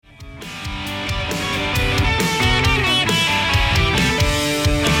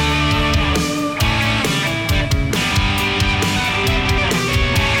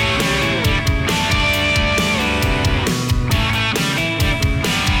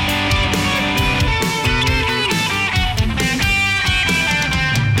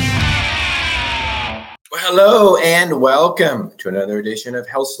and welcome to another edition of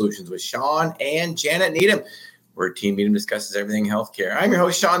Health Solutions with Shawn and Janet Needham, where Team Needham discusses everything healthcare. I'm your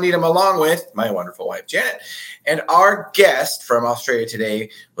host, Shawn Needham, along with my wonderful wife, Janet. And our guest from Australia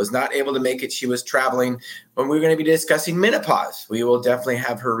today was not able to make it. She was traveling when we were going to be discussing menopause. We will definitely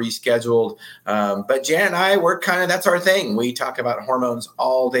have her rescheduled. But Janet and I, that's our thing. We talk about hormones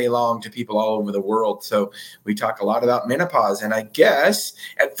all day long to people all over the world. So we talk a lot about menopause. And I guess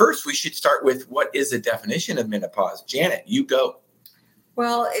at first we should start with what is the definition of menopause? Janet, you go.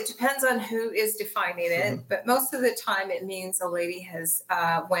 Well, it depends on who is defining it, but most of the time it means a lady has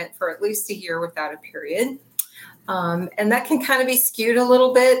went for at least a year without a period. And that can kind of be skewed a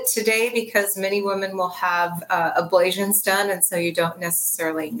little bit today because many women will have ablations done, and so you don't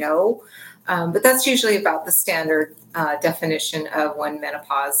necessarily know. But that's usually about the standard definition of when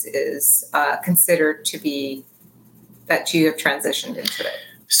menopause is considered to be that you have transitioned into it.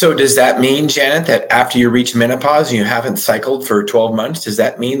 So does that mean, Janet, that after you reach menopause and you haven't cycled for 12 months, does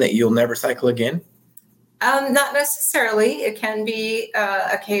that mean that you'll never cycle again? Not necessarily. It can be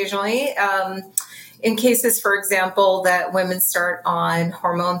occasionally. In cases, for example, that women start on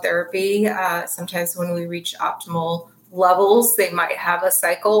hormone therapy, sometimes when we reach optimal levels, they might have a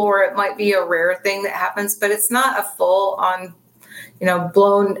cycle, or it might be a rare thing that happens, but it's not a full on,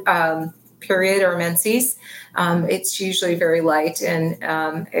 blown period or menses. It's usually very light, and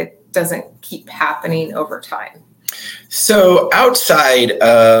it doesn't keep happening over time. So outside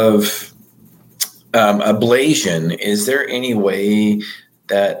of ablation, is there any way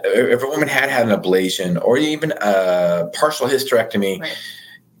that if a woman had an ablation or even a partial hysterectomy, right,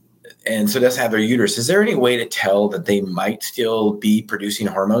 and so doesn't have their uterus, is there any way to tell that they might still be producing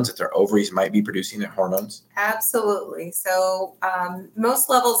hormones, that their ovaries might be producing hormones? Absolutely. So most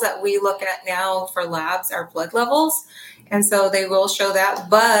levels that we look at now for labs are blood levels. And so they will show that.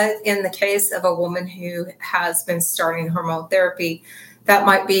 But in the case of a woman who has been starting hormone therapy, that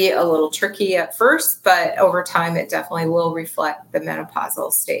might be a little tricky at first, but over time, it definitely will reflect the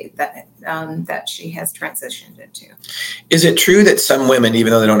menopausal state that she has transitioned into. Is it true that some women,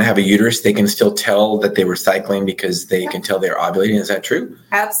 even though they don't have a uterus, they can still tell that they were cycling because they can tell they're ovulating? Is that true?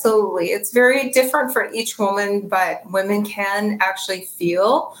 Absolutely. It's very different for each woman, but women can actually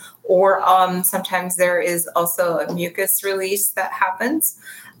feel, or sometimes there is also a mucus release that happens.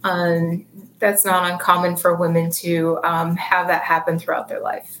 That's not uncommon for women to have that happen throughout their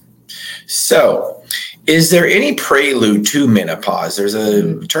life. So, is there any prelude to menopause? There's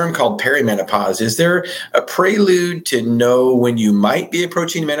a term called perimenopause. Is there a prelude to know when you might be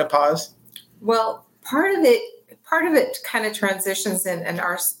approaching menopause? Well, part of it kind of transitions in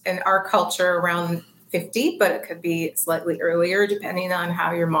our culture around 50, but it could be slightly earlier depending on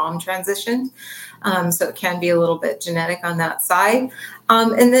how your mom transitioned. So it can be a little bit genetic on that side.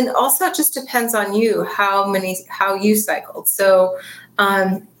 And then also it just depends on you, how you cycled. So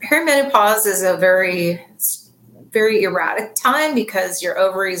perimenopause is a very, very erratic time because your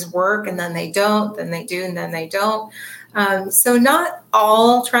ovaries work and then they don't, then they do, and then they don't. So not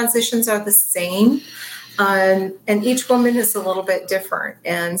all transitions are the same. And each woman is a little bit different.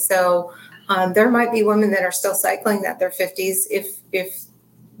 And so there might be women that are still cycling at their 50s if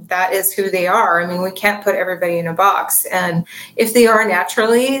that is who they are. I mean, we can't put everybody in a box. And if they are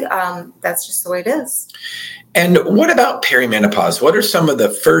naturally, that's just the way it is. And what about perimenopause? What are some of the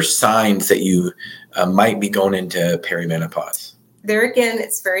first signs that you might be going into perimenopause? There again,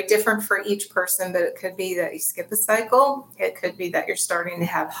 it's very different for each person, but it could be that you skip a cycle. It could be that you're starting to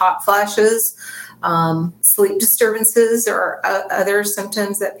have hot flashes, sleep disturbances, or other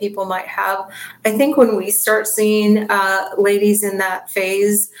symptoms that people might have. I think when we start seeing ladies in that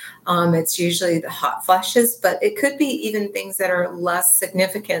phase, it's usually the hot flashes, but it could be even things that are less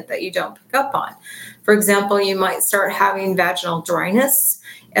significant that you don't pick up on. For example, you might start having vaginal dryness,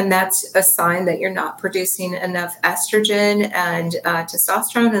 and that's a sign that you're not producing enough estrogen and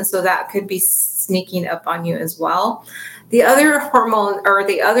testosterone. And so that could be sneaking up on you as well. The other hormone or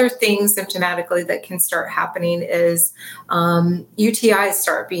the other thing symptomatically that can start happening is UTIs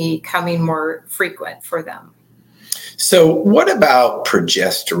start becoming more frequent for them. So what about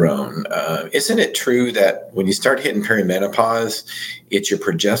progesterone? Isn't it true that when you start hitting perimenopause, it's your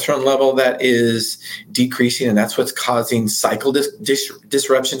progesterone level that is decreasing, and that's what's causing cycle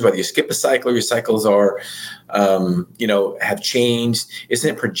disruptions, whether you skip a cycle or your cycles are, have changed?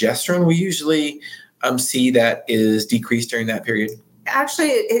 Isn't it progesterone we usually see that is decreased during that period? Actually,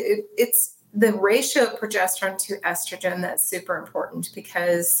 it's the ratio of progesterone to estrogen that's super important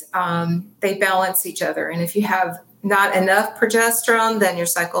because they balance each other. And if you have not enough progesterone, then your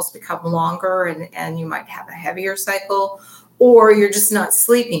cycles become longer and you might have a heavier cycle. or you're just not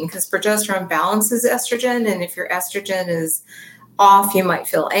sleeping, because progesterone balances estrogen. And if your estrogen is off, you might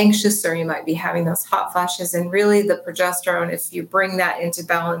feel anxious, or you might be having those hot flashes. And really the progesterone, if you bring that into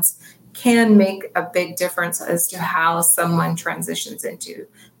balance, can make a big difference as to how someone transitions into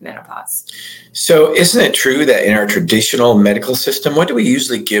menopause. So isn't it true that in our traditional medical system, what do we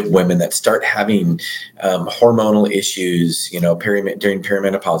usually give women that start having hormonal issues, during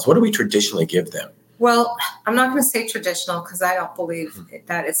perimenopause? What do we traditionally give them? Well, I'm not going to say traditional, because I don't believe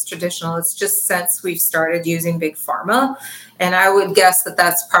that it's traditional. It's just since we've started using big pharma. And I would guess that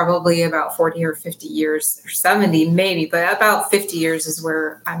that's probably about 40 or 50 years, or 70 maybe, but about 50 years is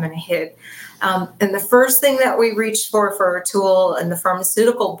where I'm going to hit. And the first thing that we reached for a tool in the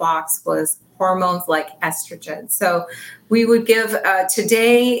pharmaceutical box was hormones like estrogen. So we would give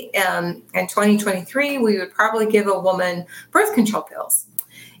today, in 2023, we would probably give a woman birth control pills.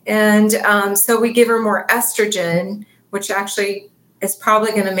 And so we give her more estrogen, which actually is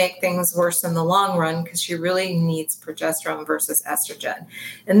probably going to make things worse in the long run, because she really needs progesterone versus estrogen.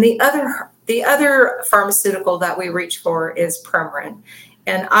 And the other pharmaceutical that we reach for is Premarin.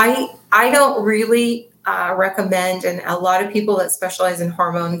 And I don't really recommend, and a lot of people that specialize in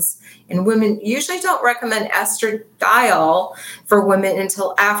hormones in women usually don't recommend estradiol for women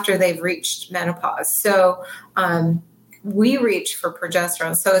until after they've reached menopause. So we reach for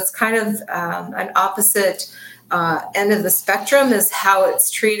progesterone. So it's kind of an opposite end of the spectrum is how it's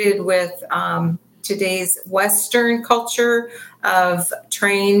treated with today's Western culture of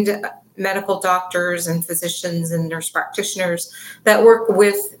trained medical doctors and physicians and nurse practitioners that work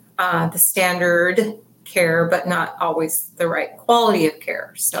with the standard care, but not always the right quality of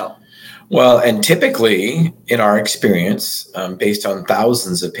care. So. Well, and typically in our experience, based on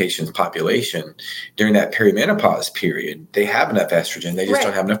thousands of patients' population during that perimenopause period, they have enough estrogen. They just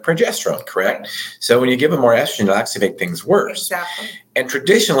don't have enough progesterone, correct? Right. So when you give them more estrogen, it'll actually make things worse. Exactly. And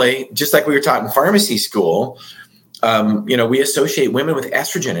traditionally, just like we were taught in pharmacy school, we associate women with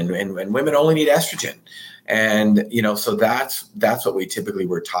estrogen, and women only need estrogen. And, so that's what we typically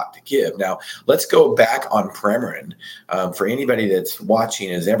were taught to give. Now, let's go back on Premarin. For anybody that's watching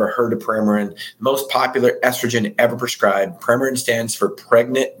has ever heard of Premarin, the most popular estrogen ever prescribed. Premarin stands for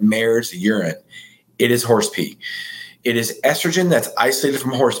pregnant mare's urine. It is horse pee. It is estrogen that's isolated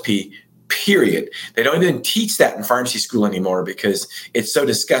from horse pee, period. They don't even teach that in pharmacy school anymore because it's so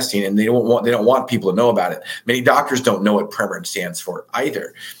disgusting, and they don't want people to know about it. Many doctors don't know what Premarin stands for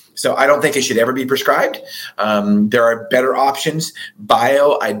either. So I don't think it should ever be prescribed. There are better options.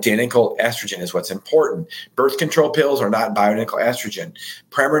 Bioidentical estrogen is what's important. Birth control pills are not bioidentical estrogen.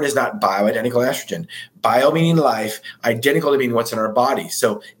 Premarin is not bioidentical estrogen. Bio meaning life, identical to mean what's in our body.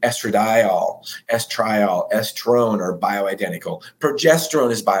 So estradiol, estriol, estrone are bioidentical.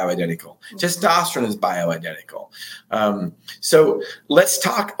 Progesterone is bioidentical. Testosterone is bioidentical. So let's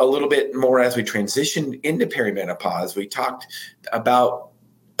talk a little bit more as we transition into perimenopause. We talked about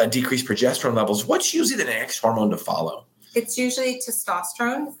decreased progesterone levels. What's usually the next hormone to follow? It's usually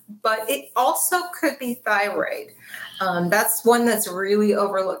testosterone, but it also could be thyroid. That's one that's really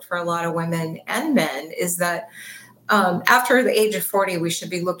overlooked for a lot of women and men, is that after the age of 40, we should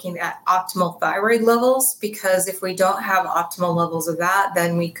be looking at optimal thyroid levels, because if we don't have optimal levels of that,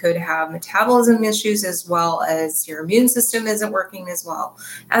 then we could have metabolism issues, as well as your immune system isn't working as well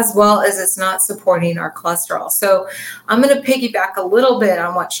as it's not supporting our cholesterol. So I'm going to piggyback a little bit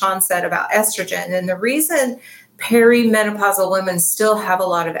on what Shawn said about estrogen. And the reason perimenopausal women still have a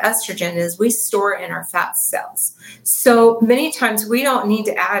lot of estrogen is we store it in our fat cells. So many times we don't need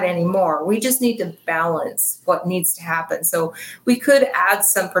to add any more. We just need to balance what needs to happen. So we could add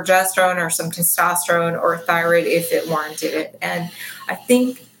some progesterone or some testosterone or thyroid if it warranted it. And I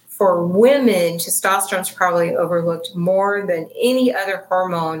think for women, testosterone is probably overlooked more than any other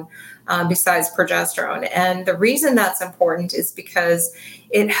hormone besides progesterone. And the reason that's important is because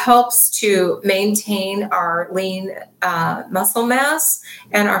it helps to maintain our lean muscle mass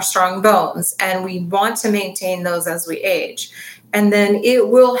and our strong bones. And we want to maintain those as we age. And then it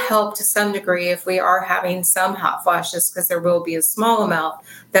will help to some degree if we are having some hot flashes, because there will be a small amount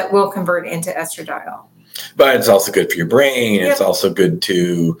that will convert into estradiol. But it's also good for your brain. Yep. It's also good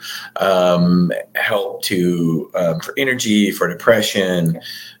to help for energy, for depression.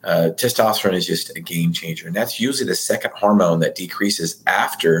 Yep. Testosterone is just a game changer. And that's usually the second hormone that decreases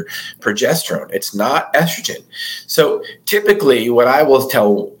after progesterone. It's not estrogen. So typically what I will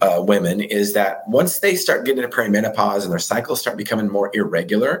tell women is that once they start getting into perimenopause and their cycles start becoming more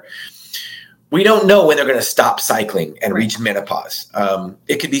irregular, we don't know when they're going to stop cycling and Right. reach menopause.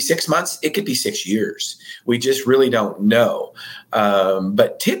 It could be 6 months. It could be 6 years. We just really don't know.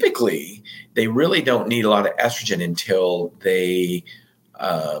 But typically, they really don't need a lot of estrogen until they,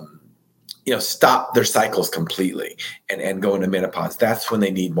 stop their cycles completely and go into menopause. That's when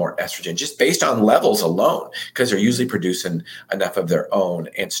they need more estrogen, just based on levels alone, because they're usually producing enough of their own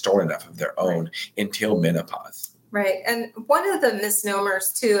and storing enough of their own until menopause. Right. And one of the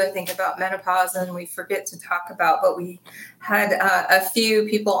misnomers, too, I think, about menopause, and we forget to talk about, but we had a few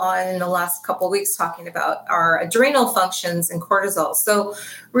people on in the last couple of weeks talking about our adrenal functions and cortisol. So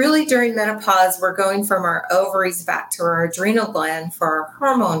really during menopause, we're going from our ovaries back to our adrenal gland for our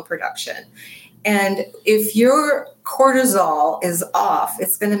hormone production. And if your cortisol is off,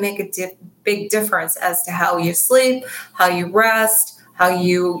 it's going to make a big difference as to how you sleep, how you rest, how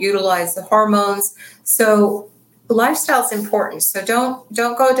you utilize the hormones. So lifestyle is important. So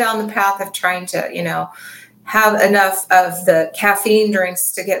don't go down the path of trying to, have enough of the caffeine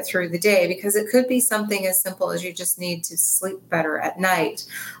drinks to get through the day, because it could be something as simple as you just need to sleep better at night.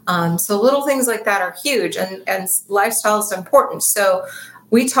 So little things like that are huge, and lifestyle is important. So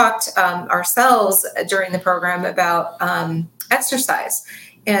we talked ourselves during the program about exercise.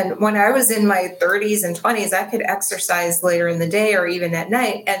 And when I was in my 30s and 20s, I could exercise later in the day or even at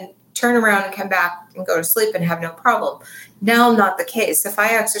night and turn around and come back and go to sleep and have no problem. Now, not the case. If I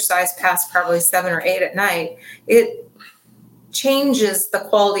exercise past probably 7 or 8 at night, it changes the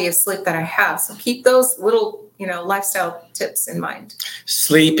quality of sleep that I have. So keep those little, lifestyle tips in mind.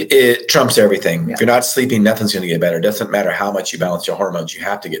 Sleep, it trumps everything. Yeah. If you're not sleeping, nothing's going to get better. It doesn't matter how much you balance your hormones. You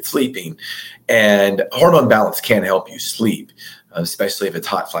have to get sleeping. And hormone balance can help you sleep, especially if it's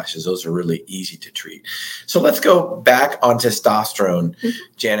hot flashes. Those are really easy to treat. So let's go back on testosterone,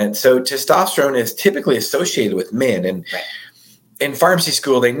 Janet. So testosterone is typically associated with men. And right. In pharmacy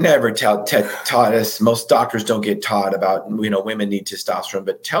school, they never taught us. Most doctors don't get taught about, women need testosterone,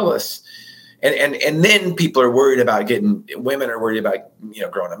 but tell us. And then people are worried about women are worried about,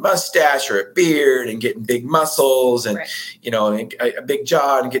 growing a mustache or a beard and getting big muscles and, right. A big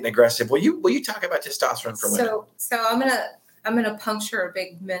jaw and getting aggressive. Will you talk about testosterone for women? So I'm going to puncture a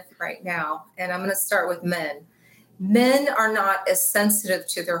big myth right now, and I'm going to start with men. Men are not as sensitive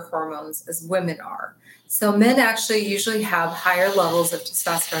to their hormones as women are. So men actually usually have higher levels of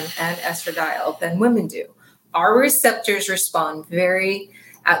testosterone and estradiol than women do. Our receptors respond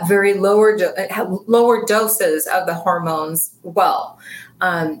at very lower doses of the hormones well.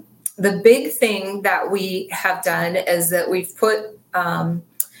 The big thing that we have done is that we've put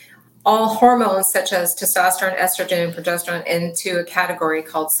all hormones such as testosterone, estrogen, and progesterone into a category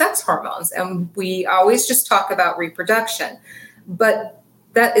called sex hormones. And we always just talk about reproduction, but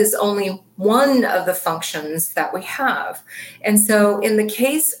that is only one of the functions that we have. And so in the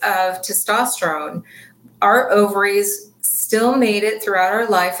case of testosterone, our ovaries still made it throughout our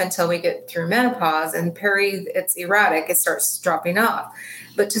life until we get through menopause, and it's erratic, it starts dropping off.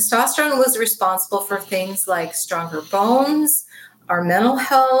 But testosterone was responsible for things like stronger bones, our mental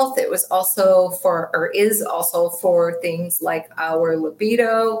health. It was is also for things like our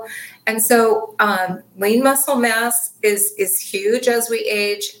libido. And so lean muscle mass is huge as we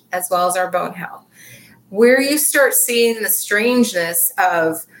age, as well as our bone health. Where you start seeing the strangeness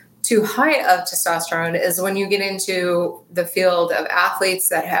of too high of testosterone is when you get into the field of athletes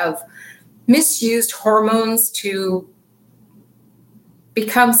that have misused hormones to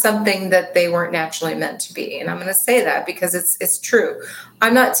become something that they weren't naturally meant to be. And I'm going to say that because it's true.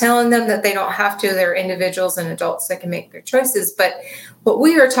 I'm not telling them that they don't have to. They're individuals and adults that can make their choices. But what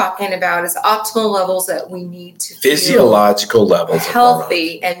we are talking about is optimal levels that we need to physiological levels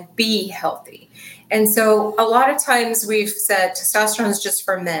healthy and be healthy. And so a lot of times we've said testosterone is just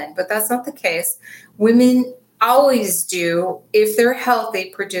for men, but that's not the case. Women always do, if they're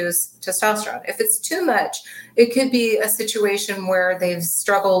healthy, produce testosterone. If it's too much, it could be a situation where they've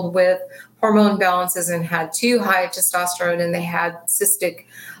struggled with hormone balances and had too high testosterone, and they had cystic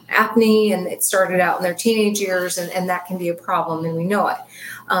acne, and it started out in their teenage years, and that can be a problem, and we know it.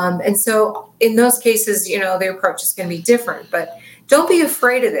 And so in those cases, the approach is going to be different, but don't be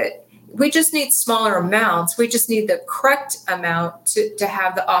afraid of it. We just need smaller amounts. We just need the correct amount to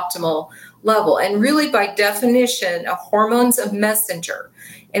have the optimal level. And really, by definition, a hormone's a messenger,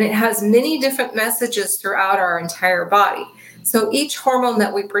 and it has many different messages throughout our entire body. So each hormone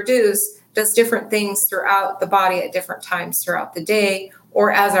that we produce does different things throughout the body at different times throughout the day,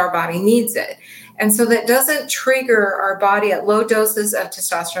 or as our body needs it. And so that doesn't trigger our body at low doses of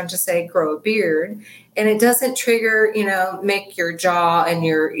testosterone to say, grow a beard. And it doesn't trigger, make your jaw and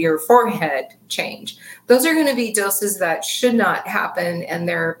your forehead change. Those are going to be doses that should not happen. And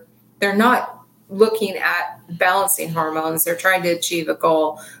they're not looking at balancing hormones. They're trying to achieve a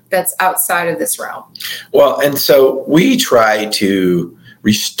goal that's outside of this realm. Well, and so we try to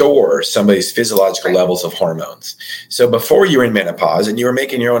restore somebody's physiological levels of hormones. So before you were in menopause and you were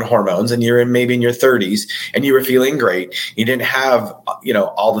making your own hormones and you're maybe in your 30s and you were feeling great, you didn't have,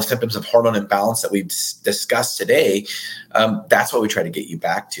 all the symptoms of hormone imbalance that we've discussed today. That's what we try to get you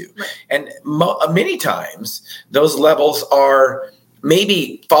back to. Right. And many times those levels are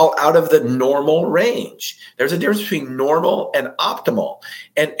maybe fall out of the normal range. There's a difference between normal and optimal.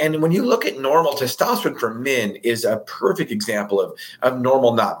 And when you look at normal, testosterone for men is a perfect example of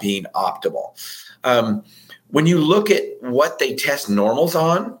normal not being optimal. When you look at what they test normals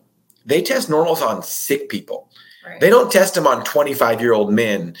on, they test normals on sick people. Right. They don't test them on 25-year-old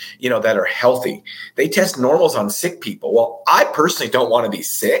men, that are healthy. They test normals on sick people. Well, I personally don't want to be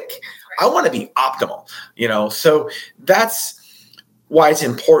sick. Right. I want to be optimal, so that's why it's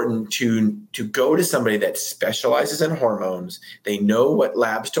important to go to somebody that specializes in hormones. They know what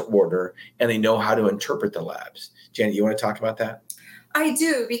labs to order and they know how to interpret the labs. Janet, you want to talk about that? I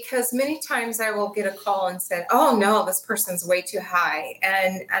do, because many times I will get a call and say, oh no, this person's way too high.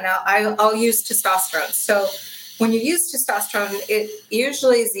 And I'll use testosterone. So when you use testosterone, it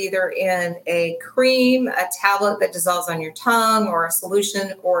usually is either in a cream, a tablet that dissolves on your tongue, or a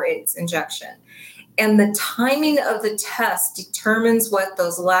solution, or it's injection. And the timing of the test determines what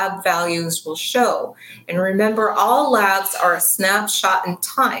those lab values will show. And remember, all labs are a snapshot in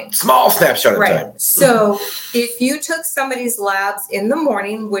time. Small snapshot in time. So if you took somebody's labs in the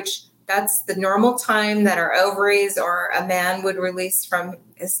morning, which that's the normal time that our ovaries or a man would release from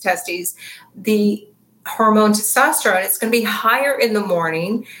his testes, the hormone testosterone, it's going to be higher in the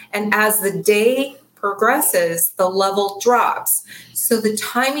morning. And as the day progresses, the level drops. So the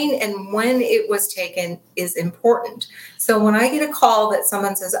timing and when it was taken is important. So when I get a call that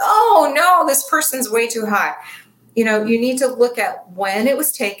someone says, oh no, this person's way too high, you need to look at when it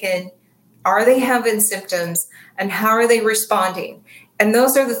was taken, are they having symptoms, and how are they responding? And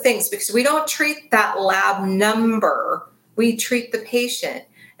those are the things, because we don't treat that lab number, we treat the patient.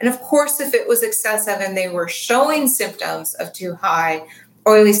 And of course, if it was excessive and they were showing symptoms of too high,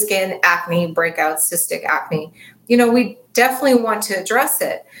 oily skin, acne, breakout, cystic acne, we definitely want to address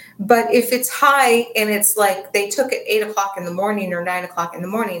it. But if it's high and it's like they took it 8 o'clock in the morning or 9 o'clock in the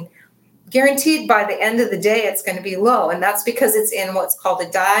morning, guaranteed by the end of the day, it's going to be low. And that's because it's in what's called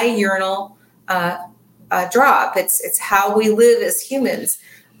a diurnal drop. It's how we live as humans.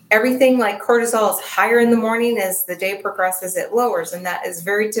 Everything like cortisol is higher in the morning. As the day progresses, it lowers. And that is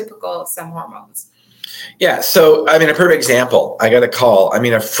very typical of some hormones. Yeah. So, a perfect example, I got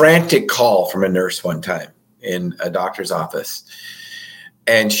a frantic call from a nurse one time in a doctor's office.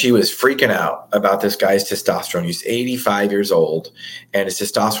 And she was freaking out about this guy's testosterone. He's 85 years old and his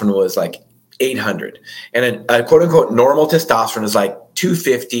testosterone was like 800. And a quote unquote normal testosterone is like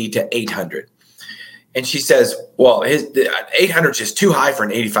 250 to 800. And she says, well, his 800 is just too high for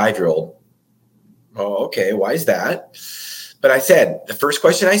an 85-year-old. Oh, okay. Why is that? But the first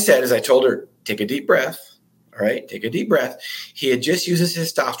question I said is I told her, take a deep breath. All right. Take a deep breath. He had just used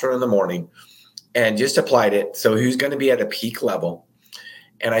his testosterone in the morning and just applied it. So he was going to be at a peak level.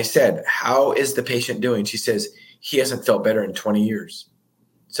 And I said, how is the patient doing? She says, he hasn't felt better in 20 years.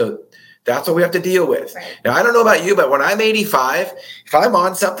 So that's what we have to deal with. Right. Now, I don't know about you, but when I'm 85, if I'm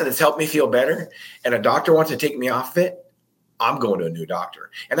on something that's helped me feel better and a doctor wants to take me off of it, I'm going to a new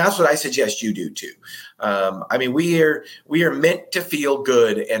doctor. And that's what I suggest you do too. We are meant to feel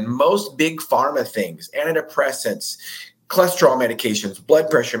good. And most big pharma things, antidepressants, cholesterol medications, blood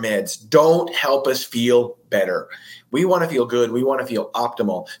pressure meds, don't help us feel better. We want to feel good. We want to feel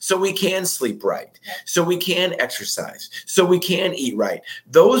optimal so we can sleep right, so we can exercise, so we can eat right.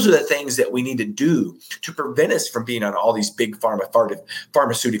 Those are the things that we need to do to prevent us from being on all these big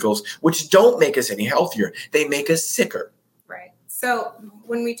pharmaceuticals, which don't make us any healthier. They make us sicker. Right. So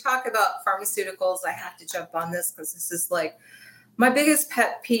when we talk about pharmaceuticals, I have to jump on this because this is like my biggest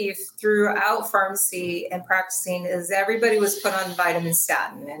pet peeve throughout pharmacy and practicing is everybody was put on vitamin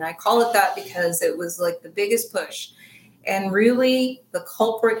statin. And I call it that because it was like the biggest push. And really the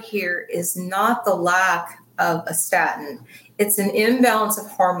culprit here is not the lack of a statin. It's an imbalance of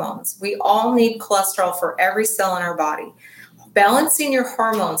hormones. We all need cholesterol for every cell in our body. Balancing your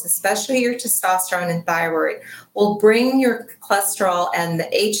hormones, especially your testosterone and thyroid, will bring your cholesterol and the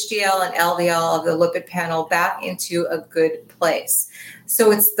HDL and LDL of the lipid panel back into a good place.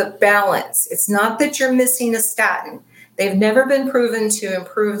 So it's the balance. It's not that you're missing a statin. They've never been proven to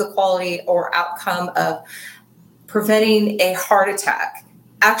improve the quality or outcome of preventing a heart attack.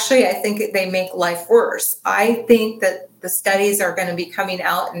 Actually, I think they make life worse. I think that the studies are going to be coming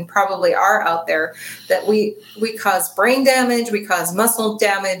out, and probably are out there, that we cause brain damage, we cause muscle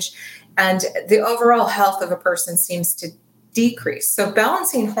damage, and the overall health of a person seems to decrease. So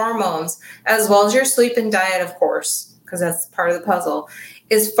balancing hormones, as well as your sleep and diet, of course, because that's part of the puzzle,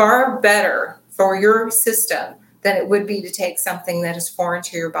 is far better for your system than it would be to take something that is foreign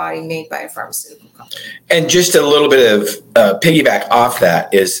to your body made by a pharmaceutical company. And just a little bit of piggyback off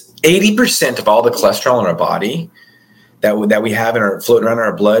that is 80% of all the cholesterol in our body that we have floating around in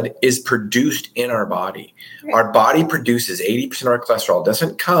our blood is produced in our body. Right. Our body produces 80% of our cholesterol. It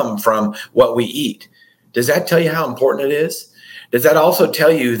doesn't come from what we eat. Does that tell you how important it is? Does that also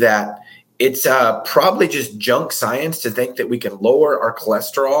tell you that it's probably just junk science to think that we can lower our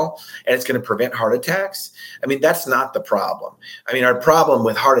cholesterol and it's going to prevent heart attacks? I mean, that's not the problem. I mean, our problem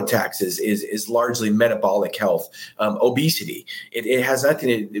with heart attacks is largely metabolic health, obesity. It has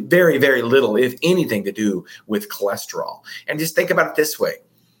nothing, very, very little, if anything, to do with cholesterol. And just think about it this way.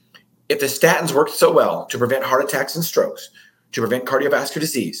 If the statins worked so well to prevent heart attacks and strokes, to prevent cardiovascular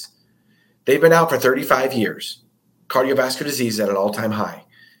disease, they've been out for 35 years. Cardiovascular disease is at an all-time high.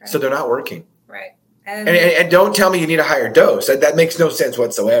 Right. So they're not working. Right. And don't tell me you need a higher dose. That makes no sense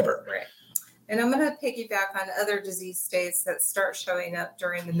whatsoever. Right. And I'm going to piggyback on other disease states that start showing up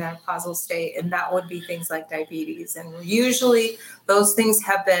during the menopausal state, and that would be things like diabetes. And usually those things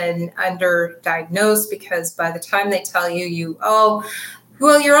have been underdiagnosed because by the time they tell you, oh,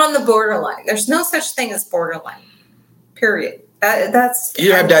 well, you're on the borderline. There's no such thing as borderline, period. That's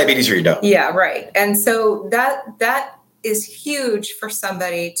you have diabetes or you don't. Yeah, right. And so that is huge for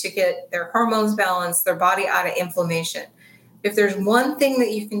somebody to get their hormones balanced, their body out of inflammation. If there's one thing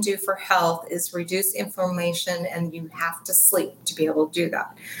that you can do for health is reduce inflammation, and you have to sleep to be able to do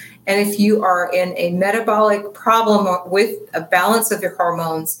that. And if you are in a metabolic problem with a balance of your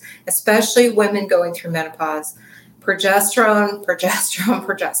hormones, especially women going through menopause, progesterone,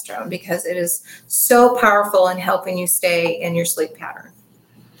 because it is so powerful in helping you stay in your sleep pattern.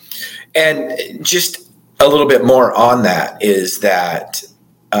 And just a little bit more on that is that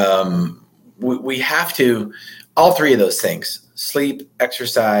we have to, all three of those things, sleep,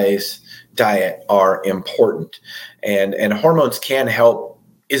 exercise, diet, are important. And hormones can help,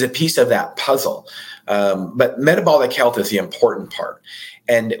 is a piece of that puzzle. But metabolic health is the important part.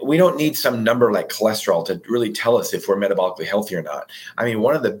 And we don't need some number like cholesterol to really tell us if we're metabolically healthy or not. I mean,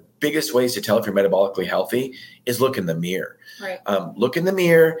 one of the biggest ways to tell if you're metabolically healthy is look in the mirror. Right. Look in the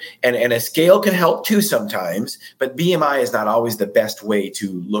mirror, and a scale can help too sometimes, but BMI is not always the best way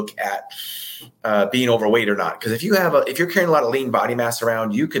to look at being overweight or not. Because if you're carrying a lot of lean body mass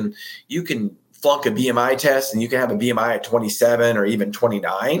around, you can flunk a BMI test, and you can have a BMI at 27 or even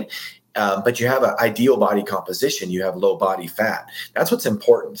 29. But you have an ideal body composition. You have low body fat. That's what's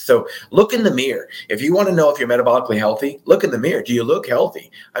important. So look in the mirror. If you want to know if you're metabolically healthy, look in the mirror. Do you look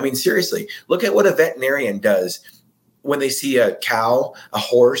healthy? I mean, seriously, look at what a veterinarian does when they see a cow, a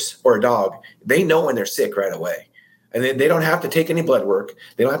horse, or a dog. They know when they're sick right away. And then they don't have to take any blood work.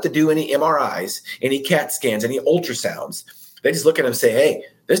 They don't have to do any MRIs, any CAT scans, any ultrasounds. They just look at them and say, hey,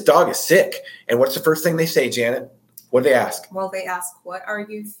 this dog is sick. And what's the first thing they say, Janet? What do they ask? Well, they ask, what are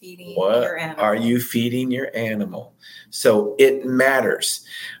you feeding your animal? What are you feeding your animal? So it matters.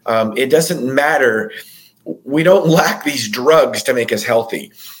 It doesn't matter. We don't lack these drugs to make us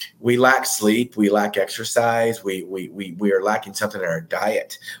healthy. We lack sleep. We lack exercise. We are lacking something in our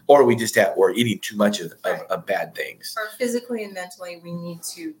diet, or we're eating too much of bad things. Or physically and mentally, we need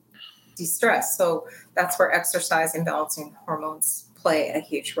to de-stress. So that's where exercise and balancing hormones play a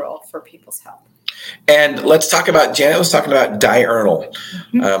huge role for people's health. And let's talk about, Janet was talking about diurnal.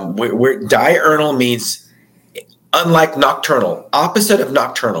 Mm-hmm. Diurnal means, unlike nocturnal, opposite of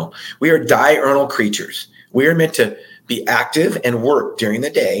nocturnal. We are diurnal creatures. We are meant to be active and work during the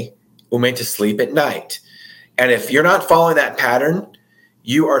day. We're meant to sleep at night. And if you're not following that pattern,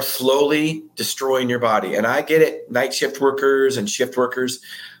 you are slowly destroying your body. And I get it, night shift workers and shift workers.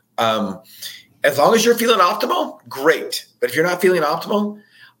 As long as you're feeling optimal, great. But if you're not feeling optimal,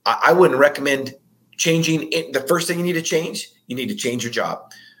 I wouldn't recommend changing it. The first thing you need to change your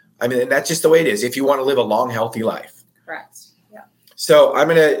job. I mean, that's just the way it is if you want to live a long, healthy life. Correct. Yeah. So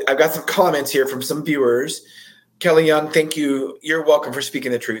I've got some comments here from some viewers. Kelly Young, thank you. You're welcome for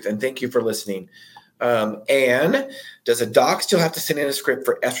speaking the truth, and thank you for listening. Anne, does a doc still have to send in a script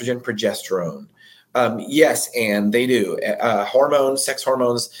for estrogen, progesterone? Yes, and they do. Hormones, sex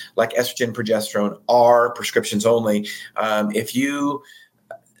hormones like estrogen, progesterone are prescriptions only. If you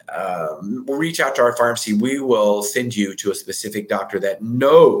reach out to our pharmacy. We will send you to a specific doctor that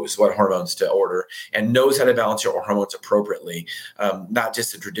knows what hormones to order and knows how to balance your hormones appropriately, not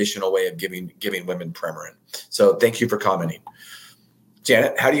just a traditional way of giving women Premarin. So thank you for commenting.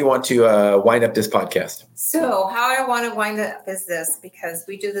 Janet, how do you want to wind up this podcast? So how I want to wind up is this, because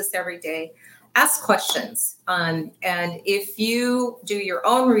we do this every day. Ask questions. And if you do your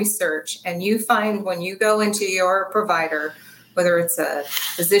own research and you find when you go into your provider, whether it's a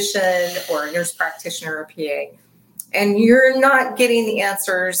physician or a nurse practitioner or PA, and you're not getting the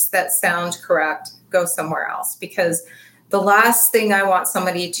answers that sound correct, go somewhere else. Because the last thing I want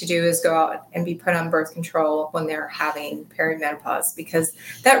somebody to do is go out and be put on birth control when they're having perimenopause, because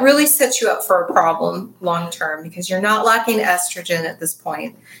that really sets you up for a problem long term, because you're not lacking estrogen at this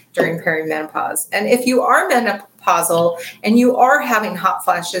point during perimenopause. And if you are menopausal and you are having hot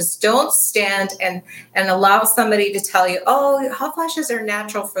flashes, don't stand and allow somebody to tell you, oh, hot flashes are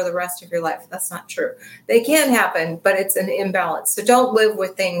natural for the rest of your life. That's not true. They can happen, but it's an imbalance. So don't live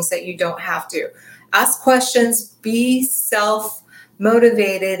with things that you don't have to. Ask questions, be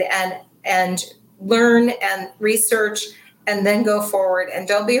self-motivated, and learn and research, and then go forward. And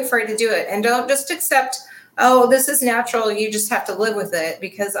don't be afraid to do it. And don't just accept, oh, this is natural, you just have to live with it.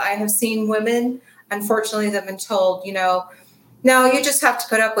 Because I have seen women, unfortunately, that have been told, no, you just have to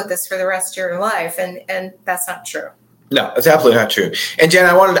put up with this for the rest of your life. And that's not true. No, it's absolutely not true. And Jen,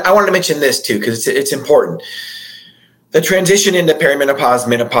 I wanted to mention this too, because it's important. The transition into perimenopause,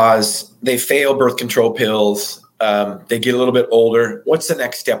 menopause, they fail birth control pills. They get a little bit older. What's the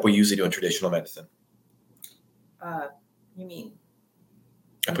next step we usually do in traditional medicine? You mean?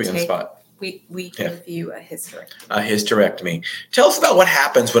 I put you on the spot. We give you a hysterectomy. A hysterectomy. Tell us about what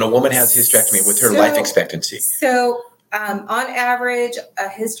happens when a woman has hysterectomy with her life expectancy. So, on average, a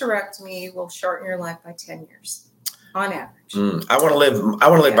hysterectomy will shorten your life by 10 years. On average. I want to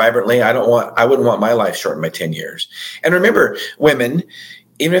live vibrantly. I wouldn't want my life shortened by 10 years. And remember, women,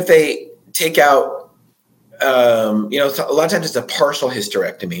 even if they take out, a lot of times it's a partial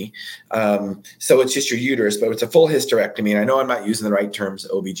hysterectomy. So it's just your uterus, but it's a full hysterectomy. And I know I'm not using the right terms,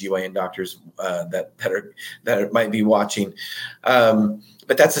 OBGYN doctors that might be watching.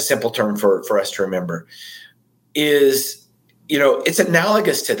 But that's a simple term for us to remember. It's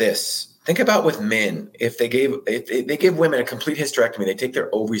analogous to this. Think about with men, if they give women a complete hysterectomy, they take their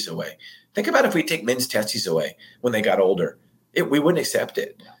ovaries away. Think about if we take men's testes away when they got older. We wouldn't accept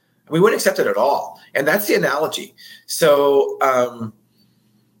it. We wouldn't accept it at all. And that's the analogy. So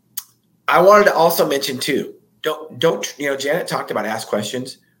I wanted to also mention too, don't Janet talked about ask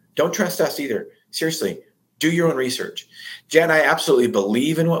questions. Don't trust us either. Seriously, do your own research. Jen, I absolutely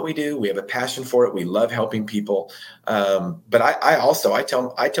believe in what we do. We have a passion for it. We love helping people. But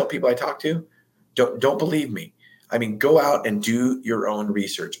I tell people I talk to, don't believe me. I mean, go out and do your own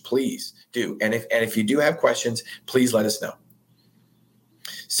research, please do. And if you do have questions, please let us know.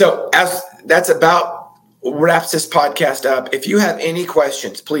 So as that's about wraps this podcast up. If you have any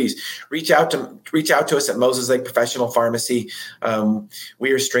questions, please reach out to us at Moses Lake Professional Pharmacy.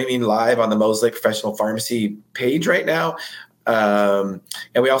 We are streaming live on the Moses Lake Professional Pharmacy page right now. And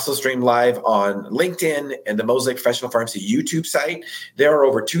we also stream live on LinkedIn and the Moses Lake Professional Pharmacy YouTube site. There are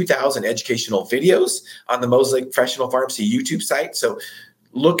over 2,000 educational videos on the Moses Lake Professional Pharmacy YouTube site. So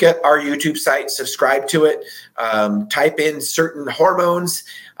look at our YouTube site, subscribe to it, type in certain hormones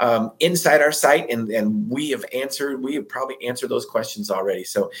inside our site, and we have probably answered those questions already.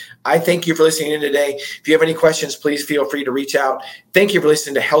 So I thank you for listening in today. If you have any questions, please feel free to reach out. Thank you for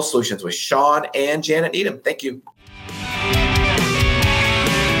listening to Health Solutions with Shawn and Janet Needham. Thank you.